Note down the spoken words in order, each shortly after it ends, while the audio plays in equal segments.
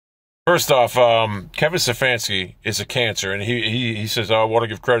First off, Kevin Stefanski is a cancer, and he says, "Oh, I want to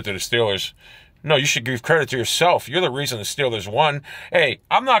give credit to the Steelers." No, you should give credit to yourself. You're the reason the Steelers won. Hey,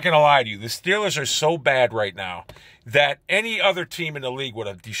 I'm not going to lie to you. The Steelers are so bad right now that any other team in the league would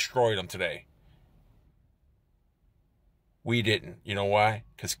have destroyed them today. We didn't. You know why?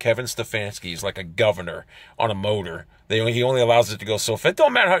 Because Kevin Stefanski is like a governor on a motor. He only allows it to go so fast. It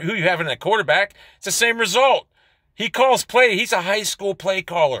don't matter who you have in that quarterback. It's the same result. He calls play. He's a high school play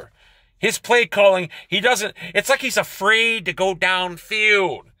caller. His play calling, it's like he's afraid to go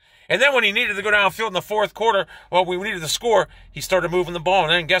downfield. And then when he needed to go downfield in the fourth quarter, well, we needed to score, he started moving the ball.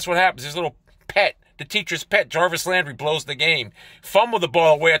 And then guess what happens? His little pet, the teacher's pet, Jarvis Landry, blows the game. Fumbled the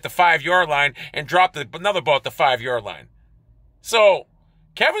ball away at the 5-yard line and dropped another ball at the 5-yard line. So,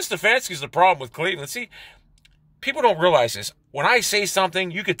 Kevin Stefanski's the problem with Cleveland. See, people don't realize this. When I say something,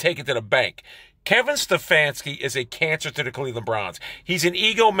 you could take it to the bank. Kevin Stefanski is a cancer to the Cleveland Browns. He's an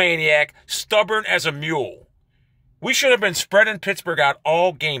egomaniac, stubborn as a mule. We should have been spreading Pittsburgh out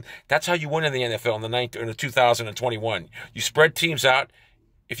all game. That's how you win in the NFL in the 2021. You spread teams out.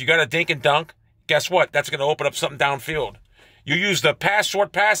 If you got a dink and dunk, guess what? That's going to open up something downfield. You use the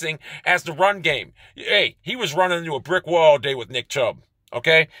short passing as the run game. Hey, he was running into a brick wall all day with Nick Chubb.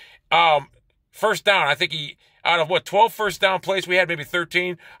 Okay? First down, I think out of 12 first down plays we had, maybe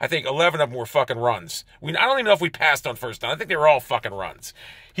 13, I think 11 of them were fucking runs. I don't even know if we passed on first down. I think they were all fucking runs.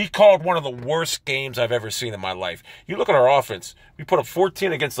 He called one of the worst games I've ever seen in my life. You look at our offense. We put up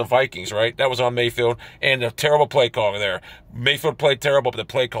 14 against the Vikings, right? That was on Mayfield, and a terrible play calling there. Mayfield played terrible, but the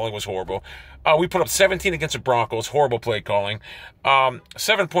play calling was horrible. We put up 17 against the Broncos, horrible play calling.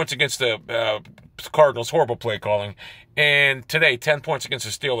 7 points against the Cardinals, horrible play calling. And today, 10 points against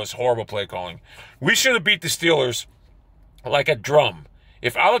the Steelers, horrible play calling. We should have beat the Steelers like a drum.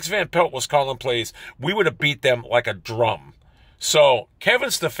 If Alex Van Pelt was calling plays, we would have beat them like a drum. So, Kevin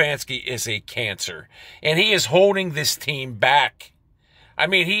Stefanski is a cancer, and he is holding this team back. I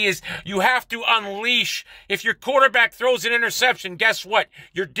mean, you have to unleash. If your quarterback throws an interception, guess what?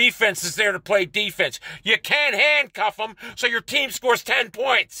 Your defense is there to play defense. You can't handcuff him so your team scores 10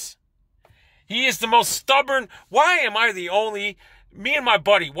 points. He is the most stubborn. Why am I the only, me and my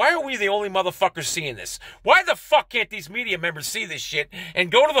buddy, why are we the only motherfuckers seeing this? Why the fuck can't these media members see this shit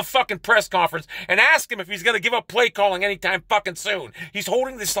and go to the fucking press conference and ask him if he's going to give up play calling anytime fucking soon? He's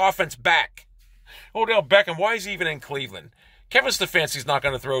holding this offense back. Odell Beckham, why is he even in Cleveland? Kevin Stefanski's not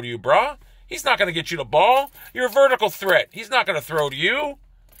going to throw to you, brah. He's not going to get you the ball. You're a vertical threat. He's not going to throw to you.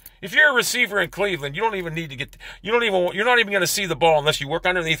 If you're a receiver in Cleveland, you don't even need to get, you're not even going to see the ball unless you work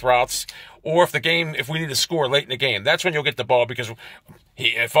underneath routes, or if we need to score late in the game. That's when you'll get the ball, because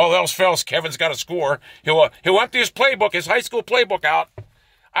if all else fails, Kevin's got to score. He'll empty his playbook, his high school playbook out.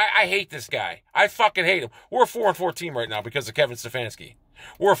 I hate this guy. I fucking hate him. We're a 4-4 team right now because of Kevin Stefanski.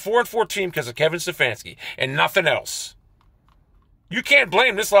 We're a 4-4 team because of Kevin Stefanski and nothing else. You can't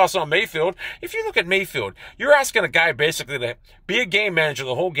blame this loss on Mayfield. If you look at Mayfield, you're asking a guy basically to be a game manager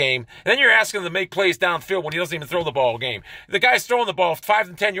the whole game, and then you're asking him to make plays downfield when he doesn't even throw the ball all game. The guy's throwing the ball 5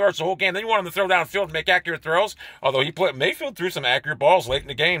 and 10 yards the whole game, then you want him to throw downfield and make accurate throws? Although Mayfield threw some accurate balls late in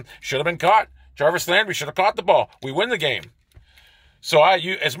the game. Should have been caught. Jarvis Landry should have caught the ball. We win the game. So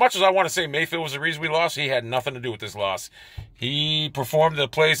as much as I want to say Mayfield was the reason we lost, he had nothing to do with this loss. He performed the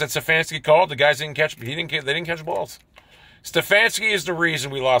plays that Stefanski called. The guys didn't catch. They didn't catch balls. Stefanski is the reason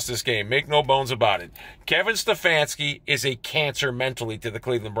we lost this game. Make no bones about it. Kevin Stefanski is a cancer mentally to the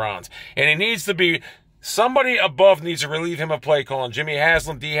Cleveland Browns. And it needs to be, somebody above needs to relieve him of play calling. Jimmy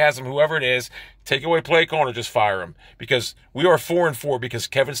Haslam, D. Haslam, whoever it is, take away play calling or just fire him. Because we are 4-4 because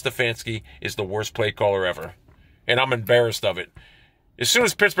Kevin Stefanski is the worst play caller ever. And I'm embarrassed of it. As soon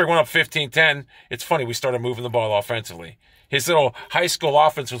as Pittsburgh went up 15-10, it's funny, we started moving the ball offensively. His little high school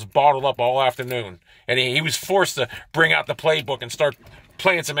offense was bottled up all afternoon. And he was forced to bring out the playbook and start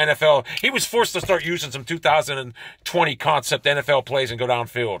playing some NFL. He was forced to start using some 2020 concept NFL plays and go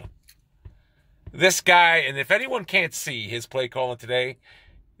downfield. This guy, and if anyone can't see his play calling today,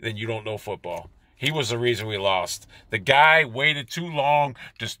 then you don't know football. He was the reason we lost. The guy waited too long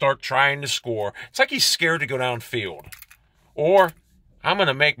to start trying to score. It's like he's scared to go downfield. Or, I'm going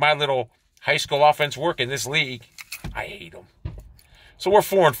to make my little high school offense work in this league. I hate him. So we're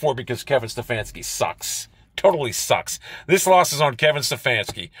 4-4 because Kevin Stefanski sucks. Totally sucks. This loss is on Kevin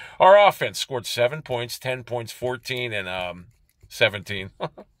Stefanski. Our offense scored 7 points, 10 points, 14, and 17.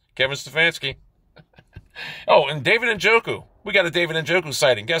 Kevin Stefanski. Oh, and David Njoku. We got a David Njoku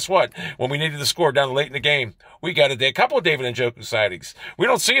sighting. Guess what? When we needed to score down late in the game, we got a couple of David Njoku sightings. We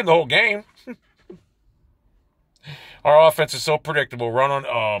don't see him the whole game. Our offense is so predictable.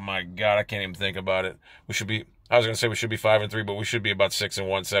 Oh my God, I can't even think about it. I was going to say we should be 5-3, but we should be about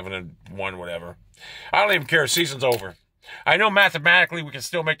 6-1, 7-1, whatever. I don't even care. Season's over. I know mathematically we can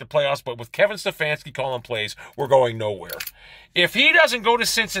still make the playoffs, but with Kevin Stefanski calling plays, we're going nowhere. If he doesn't go to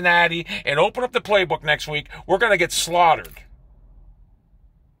Cincinnati and open up the playbook next week, we're going to get slaughtered.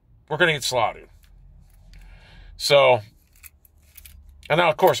 We're going to get slaughtered. So, and now,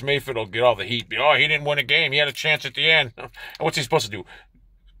 of course, Mayfield will get all the heat. Oh, he didn't win a game. He had a chance at the end. What's he supposed to do?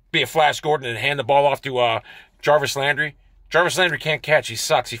 Be a Flash Gordon and hand the ball off to Jarvis Landry? Jarvis Landry can't catch. He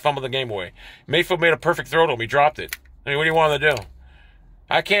sucks. He fumbled the game away. Mayfield made a perfect throw to him. He dropped it. I mean, what do you want to do?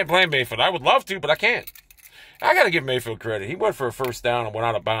 I can't blame Mayfield. I would love to, but I can't. I got to give Mayfield credit. He went for a first down and went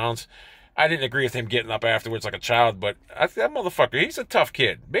out of bounds. I didn't agree with him getting up afterwards like a child, but that motherfucker, he's a tough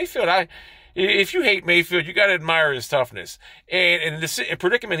kid. Mayfield, if you hate Mayfield, you got to admire his toughness. And the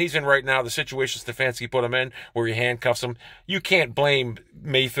predicament he's in right now, the situation Stefanski put him in, where he handcuffs him, you can't blame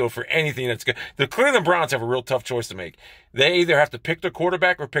Mayfield for anything that's good. The Cleveland Browns have a real tough choice to make. They either have to pick their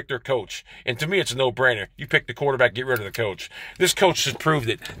quarterback or pick their coach. And to me, it's a no-brainer. You pick the quarterback, get rid of the coach. This coach has proved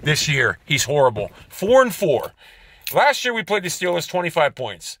it this year. He's horrible. 4-4. Last year, we played the Steelers 25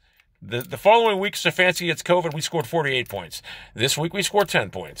 points. The following week, Stefanski gets COVID, we scored 48 points. This week, we scored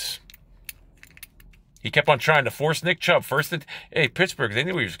 10 points. He kept on trying to force Nick Chubb hey, Pittsburgh, they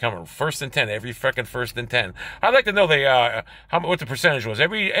knew he was coming 1st and 10, every freaking 1st and 10. I'd like to know what the percentage was.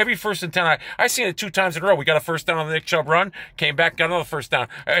 Every 1st and 10, I seen it 2 times in a row. We got a first down on the Nick Chubb run, came back, got another first down.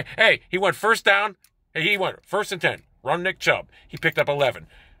 Hey, he went first down. Hey, he went 1st and 10, run Nick Chubb. He picked up 11.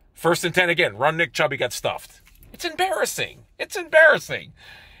 1st and 10 again, run Nick Chubb. He got stuffed. It's embarrassing. It's embarrassing.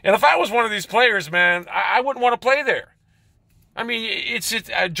 And if I was one of these players, man, I wouldn't want to play there. I mean,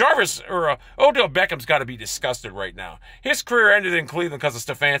 Jarvis or Odell Beckham's got to be disgusted right now. His career ended in Cleveland because of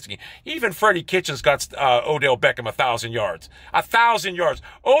Stefanski. Even Freddie Kitchens got Odell Beckham 1,000 yards. 1,000 yards.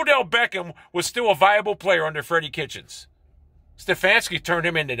 Odell Beckham was still a viable player under Freddie Kitchens. Stefanski turned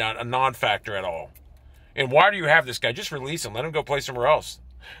him into a non-factor at all. And why do you have this guy? Just release him. Let him go play somewhere else.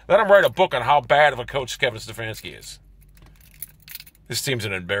 Let him write a book on how bad of a coach Kevin Stefanski is. This team's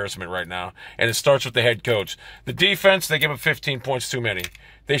an embarrassment right now, and it starts with the head coach. The defense, they give up 15 points too many.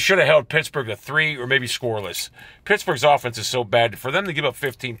 They should have held Pittsburgh to 3 or maybe scoreless. Pittsburgh's offense is so bad. For them to give up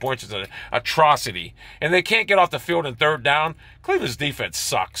 15 points is an atrocity, and they can't get off the field in 3rd down. Cleveland's defense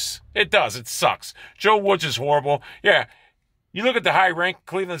sucks. It does. It sucks. Joe Woods is horrible. Yeah, you look at the high rank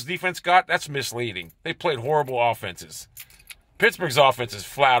Cleveland's defense got, that's misleading. They played horrible offenses. Pittsburgh's offense is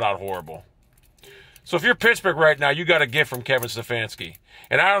flat out horrible. So if you're Pittsburgh right now, you got a gift from Kevin Stefanski.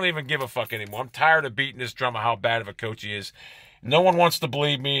 And I don't even give a fuck anymore. I'm tired of beating this drum of how bad of a coach he is. No one wants to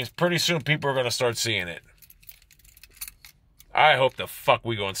believe me. Pretty soon people are going to start seeing it. I hope the fuck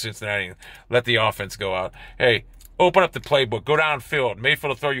we go in Cincinnati and let the offense go out. Hey, open up the playbook. Go downfield. Mayfield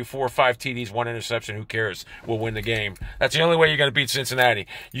will throw you 4 or 5 TDs, 1 interception. Who cares? We'll win the game. That's the only way you're going to beat Cincinnati.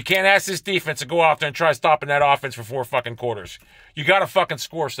 You can't ask this defense to go out there and try stopping that offense for 4 fucking quarters. You got to fucking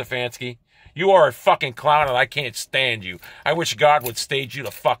score, Stefanski. You are a fucking clown, and I can't stand you. I wish God would stage you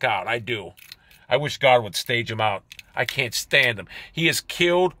the fuck out. I do. I wish God would stage him out. I can't stand him. He has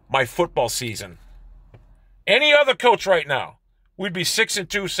killed my football season. Any other coach right now, we'd be 6-2,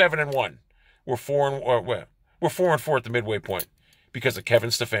 7-1. We're 4-4 at the midway point because of Kevin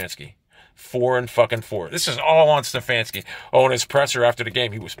Stefanski. 4-4. This is all on Stefanski. Oh, in his presser after the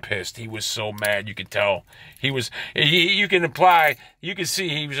game, he was pissed. He was so mad. You could tell. You can see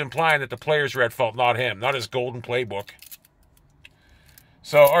he was implying that the players were at fault, not him, not his golden playbook.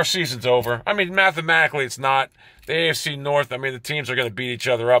 So our season's over. I mean, mathematically, it's not. The AFC North, I mean, the teams are going to beat each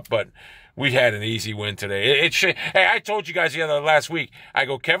other up, but we had an easy win today. Hey, I told you guys last week, I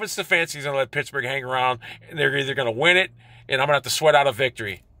go, Kevin Stefanski's going to let Pittsburgh hang around, and they're either going to win it, and I'm going to have to sweat out a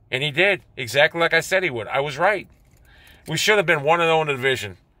victory. And he did, exactly like I said he would. I was right. We should have been 1-0 in the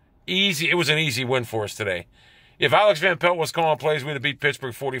division. Easy. It was an easy win for us today. If Alex Van Pelt was calling plays, we'd have beat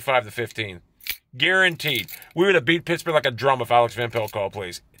Pittsburgh 45-15. Guaranteed. We would have beat Pittsburgh like a drum if Alex Van Pelt called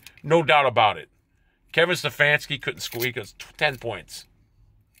plays. No doubt about it. Kevin Stefanski couldn't squeak us 10 points.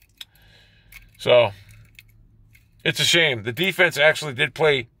 So, it's a shame. The defense actually did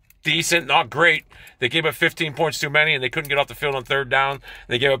play decent, not great. They gave up 15 points too many, and they couldn't get off the field on 3rd down.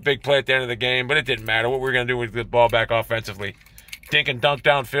 They gave up a big play at the end of the game, but it didn't matter. What we were going to do was get the ball back offensively. Dink and dunk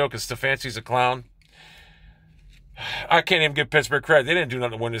downfield because Stefanski's a clown. I can't even give Pittsburgh credit. They didn't do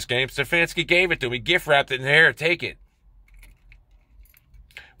nothing to win this game. Stefanski gave it to me. Gift wrapped it in here. Take it.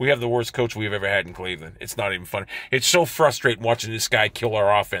 We have the worst coach we've ever had in Cleveland. It's not even funny. It's so frustrating watching this guy kill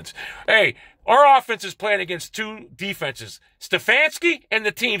our offense. Hey, Our offense is playing against two defenses, Stefanski and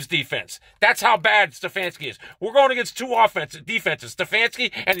the team's defense. That's how bad Stefanski is. We're going against two defenses,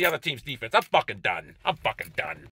 Stefanski and the other team's defense. I'm fucking done.